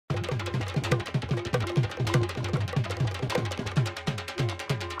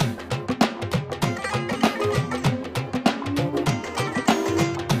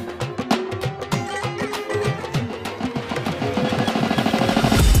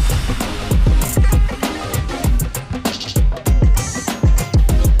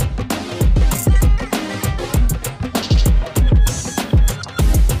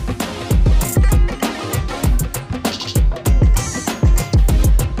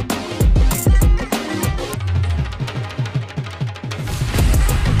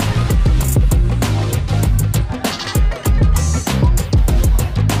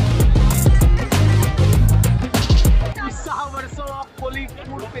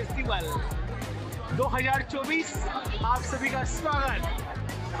Festival 2024 आप सभी का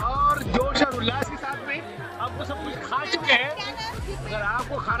स्वागत। और जोश और उल्लास के साथ में आपको सब कुछ खा चुके हैं। अगर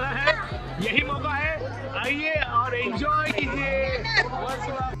आपको खाना है यही मौका है, आइए और एंजॉय कीजिए।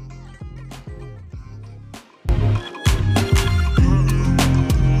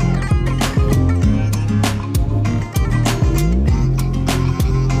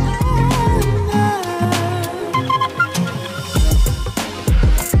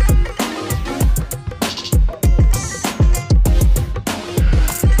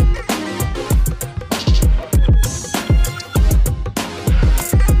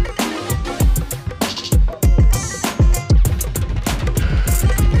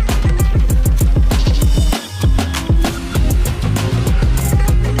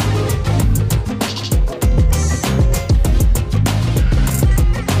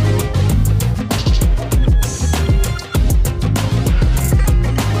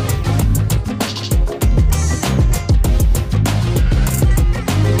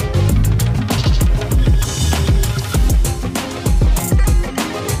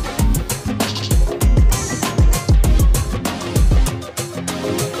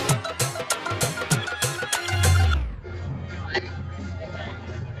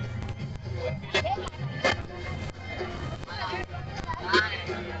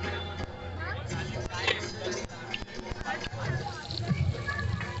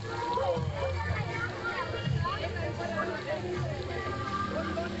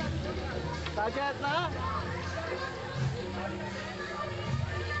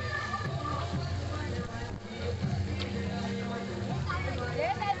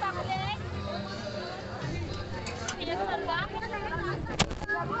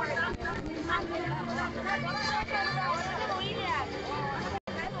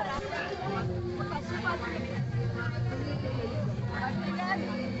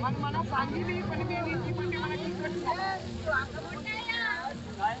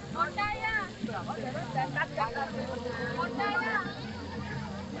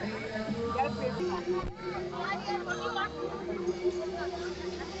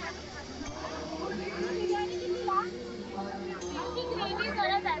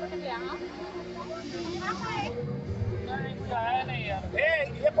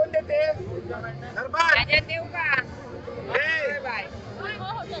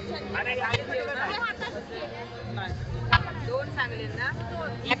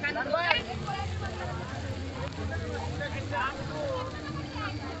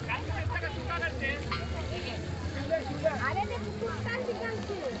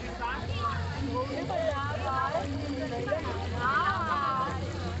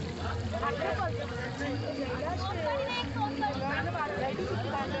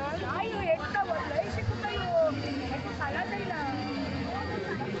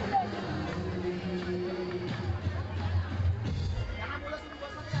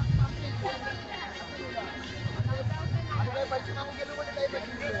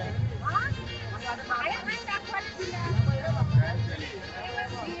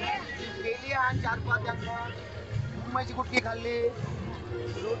 मुंबईची कुठली खाल्ली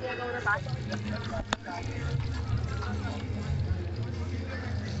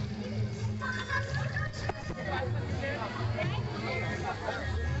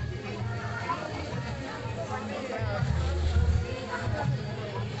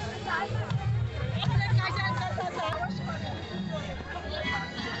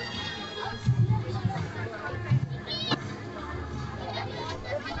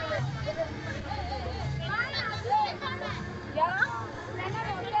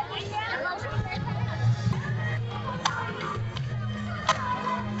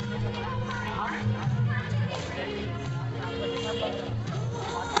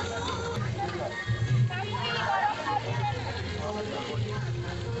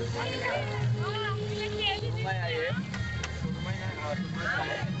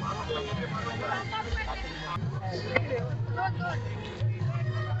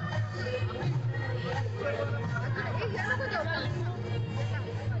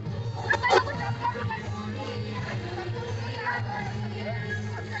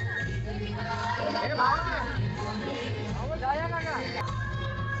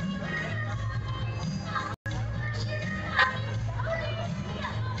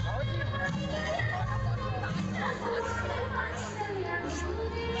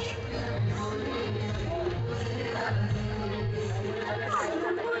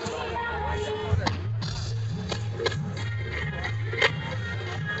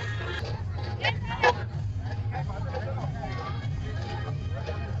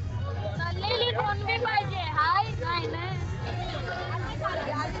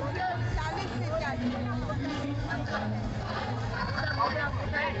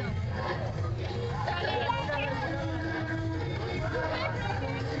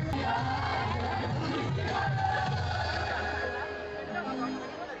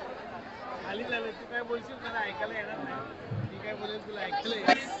काय बोलशील मला ऐकायला येणार नाही. ती काय बोलेल तुला ऐकायला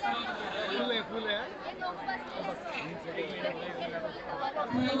येईल. फुल आहे.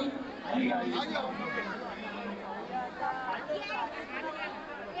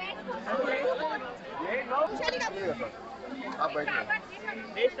 आप बैठिए।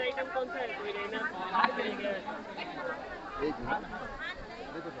 बेस्ट आइटम कौन सा है? कोई लेना एक मिनट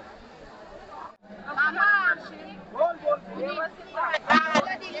देखो सर। मामा बोल बोल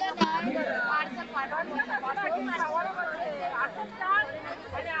मला दिलं नाही पार्सल पाठवून आणि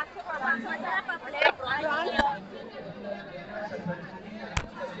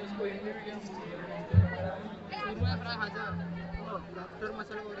असं लॉबस्टर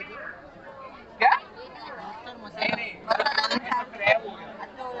मसाला वगैरे क्या? लॉबस्टर मसाला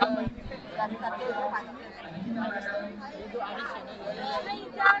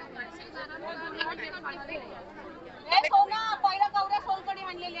पहिला कवड्या सोलकडी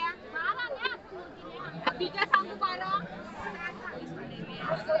आणलेल्या ठीक आहे सांगू बारा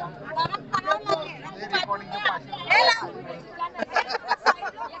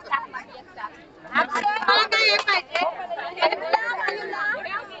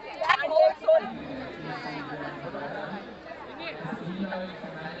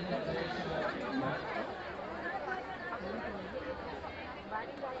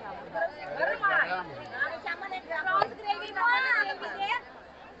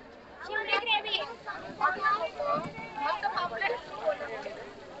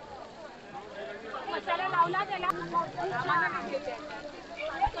मसाला लावला त्याला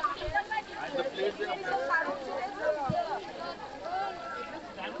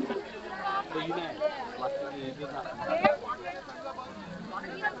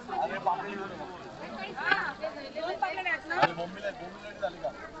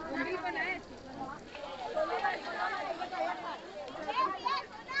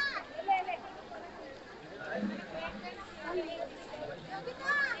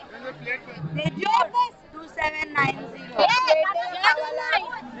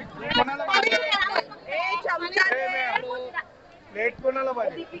प्लेट कोणाला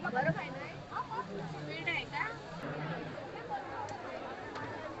पाहिजे?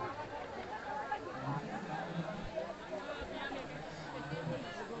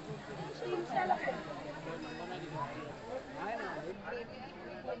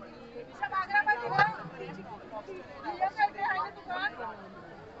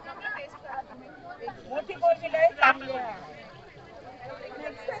 मोठी कोणती लय चांगली आहे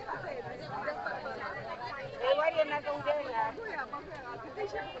रविवारी येणार का उद्या येणार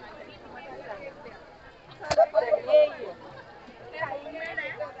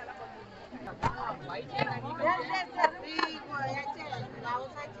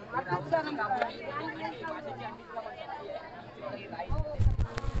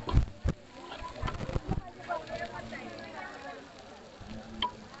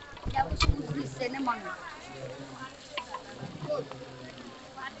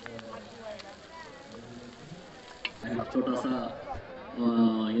छोटा सा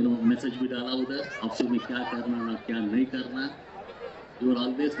मैसेज भी डाला उधर आपसे में क्या करना ना क्या नहीं करना. You are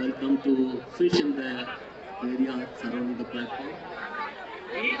always welcome to fish in the area surrounding the platform.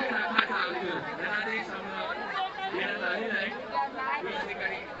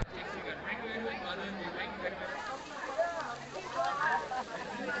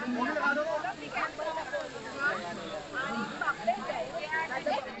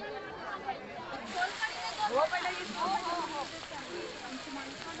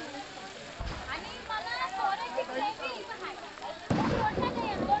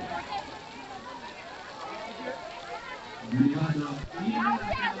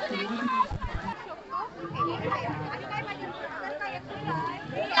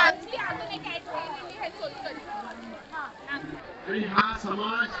 आणि हा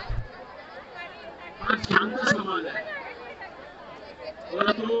समाज हा शांत समाज आहे.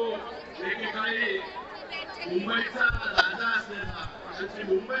 परंतु एकेकाळी मुंबईचा राजा असलेला त्याची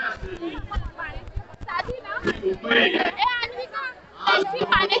मुंबई असलेली मुंबई आज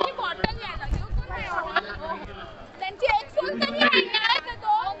पाण्याची बॉटल घ्यायला त्यांची एक फोन तरी आणणार का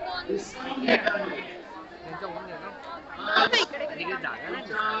तो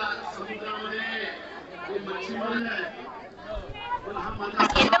समुद्रामध्ये जे मच्छीमार आहेत पण हा माझा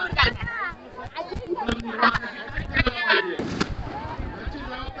समाज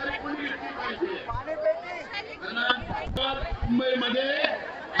जबाबदारी कोण घेतली पाहिजे. मुंबईमध्ये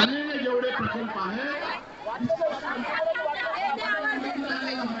अनेक जेवढे प्रकल्प आहेत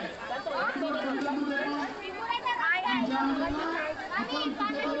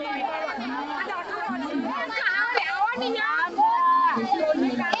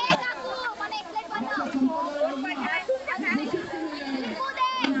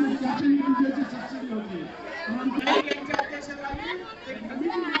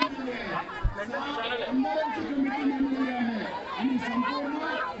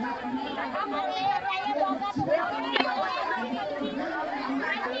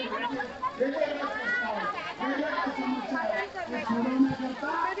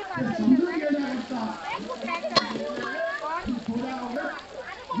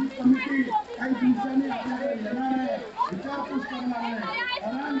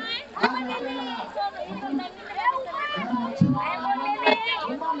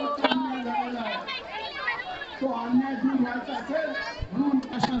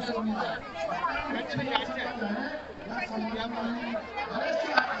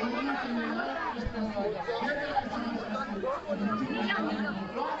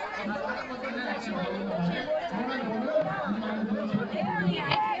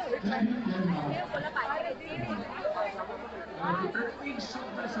प्रत्येक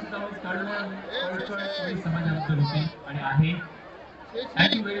शब्दावर काढणं कौशल समाजाबद्दल होते आणि आहे.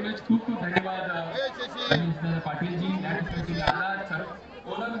 Thank you very much. खूप खूप धन्यवाद गणेश पाटीलजी. ज्ञानेश्वरजी आला सर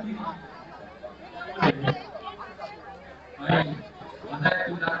ओळखली आणि मदत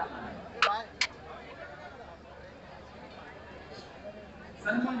तुला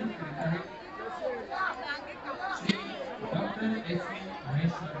सन्मानित करत आहे श्री डॉक्टर एस.वी.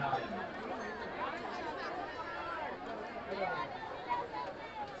 गणेश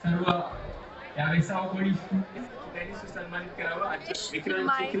सर्व या वेसावा कोळी त्यांनी सन्मानित करावं. विक्रम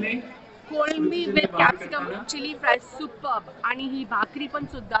शिकले कोळंबी with capsicum chilli fry superb आणि ही भाकरी पण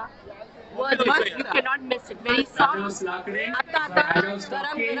सुद्धा worth must. You cannot miss it. Very soft. आता गरम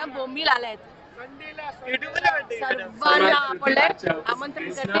गरम बोंबील आले सर्वांना आपण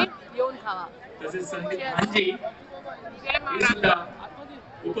आमंत्रण करते येऊन खावा. तसेच संदीप भांजी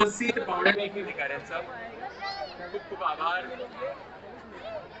उपस्थित पाहुण्यांपैकी अधिकाऱ्यांचा खूप खूप आभार.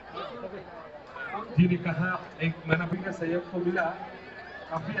 जी ने कहा एक मनापी का सहयोग को मिला,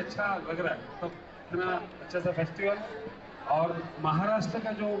 काफी अच्छा लग रहा है. तो इतना अच्छा सा फेस्टिवल और महाराष्ट्र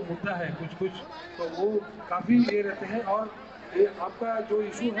का जो मुद्दा है कुछ तो वो काफी ये रहते हैं. और ये आपका जो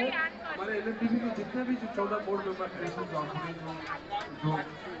इशू है हमारे एलएनटीवी के जितने भी 14 बोर्ड मेंबर हैं जो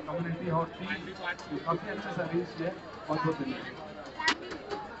कम्युनिटी और टीम काफी अच्छा सर्विस है. बहुत बहुत धन्यवाद.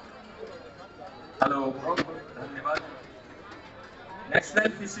 हेलो धन्यवाद. Next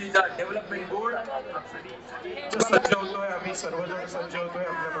time this is a development board. सज्ज होतोय आम्ही सर्वजण सज्ज होतोय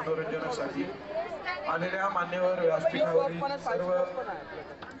आपल्या मनोरंजनासाठी. आलेल्या मान्यवर व्यासपीठावरील सर्व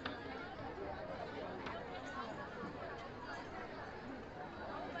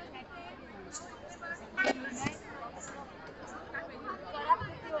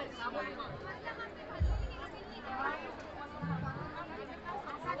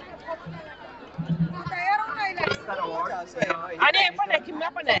आणि हे पण आहे किंवा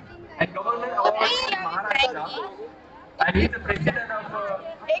पण आहे. And government awards Maharashtra. And he is the president of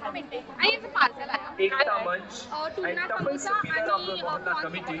एक मिनिट आणि याचं पार्सल आहे. Ekta Manch and toughest winner of the Mohalla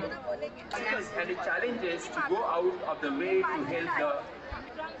committee. And the challenge is to go out of the way to help the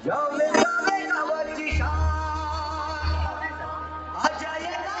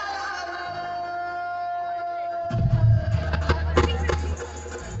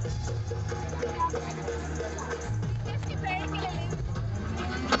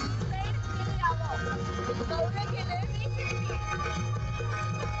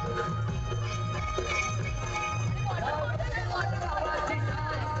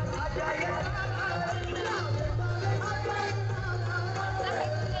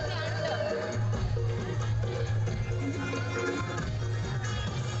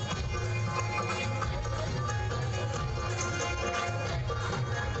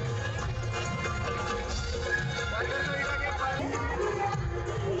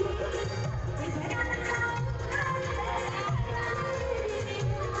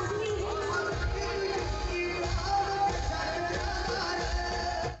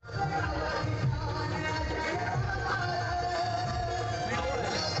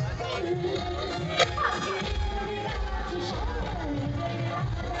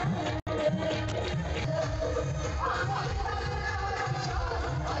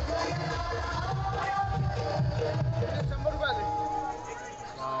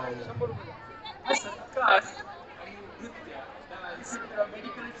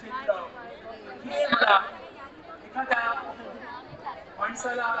medical क्षेत्र हे मला एखाद्या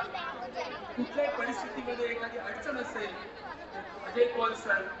माणसाला कुठल्याही परिस्थितीमध्ये एखादी अडचण असेल अजय पॉल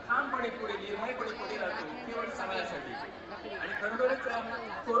सर ठामपणे पुढे निर्भयपणे पुढे राहतो केवळ समाजासाठी. आणि खरोखरच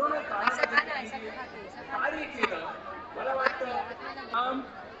कोरोना काळामध्ये कार्य केलं. मला वाटतं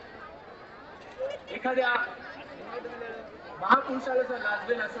एखाद्या महापुरुषाला जर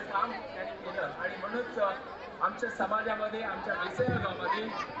लाजवेल असं काम त्यांनी केलं. आणि म्हणूनच आमच्या समाजामध्ये आमच्या वेसया गावामध्ये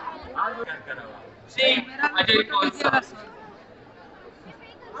आज करावा. Shri Ajay Paul sir.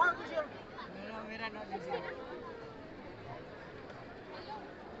 अब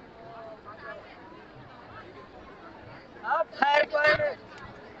खैर पर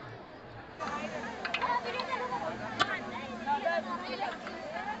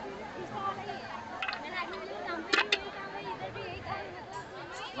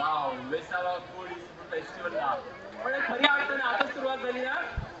वाव, वेसावा कोळी सीफूड फेस्टिवलला पण खऱ्या अर्थाने आता सुरुवात झाली ना.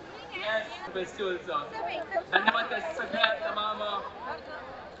 येस, फेस्टिवलचं धन्यवाद त्या सगळ्या तमाम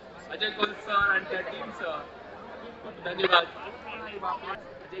अजय कोल सर आणि त्या टीमचं धन्यवाद.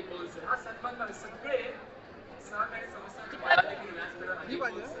 अजय कोल सर हा सन्मान सगळे सहकारी संस्थांचे पदाधिकारी व्यासपीठावर अजय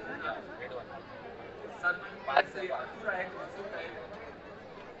कोल सरांना सन्मान पाहायचे आतुर आहेत, उत्सुक आहेत.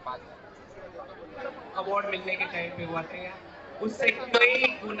 अवार्ड मिलने के टाइम पे हुआ था, उससे कोई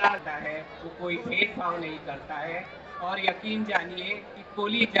गुना है, वो कोई भेदभाव नहीं करता है. और यकीन जानिए कि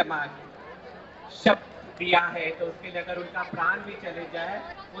कोली जमात शब्द दिया है तो उसके लिए अगर उनका प्राण भी चले जाए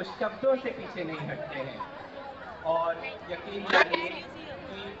वो शब्दों से पीछे नहीं हटते हैं. और यकीन जानिए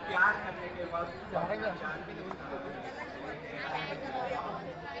कि प्यार करने के वक्त जान भी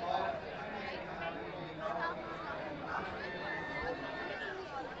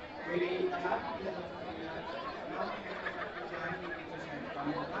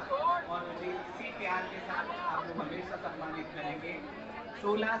और मुझे इसी प्यार के साथ आप लोग हमेशा सम्मानित करेंगे.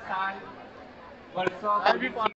 16 साल वर्सोवा